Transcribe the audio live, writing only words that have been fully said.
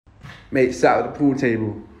Mate, sat at the pool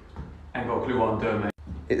table. Ain't got a clue what I'm doing, mate.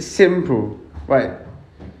 It's simple. Right.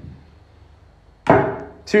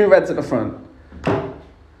 2 reds at the front.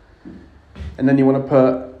 And then you want to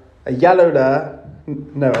put a yellow there.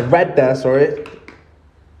 No, a red there, sorry.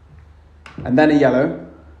 And then a yellow.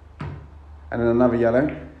 And then another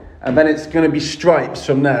yellow. And then it's going to be stripes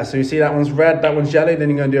from there. So you see that one's red, that one's yellow. Then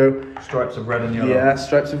you're going to do... Stripes of red and yellow. Yeah,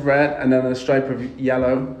 stripes of red. And then a stripe of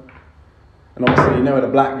yellow. And obviously you know where the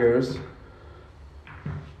black goes.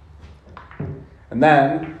 And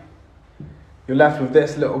then you're left with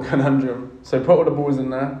this little conundrum. So put all the balls in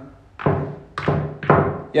there.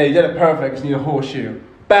 Yeah, you did it perfect. Just need a horseshoe.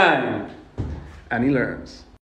 Bang! And he learns.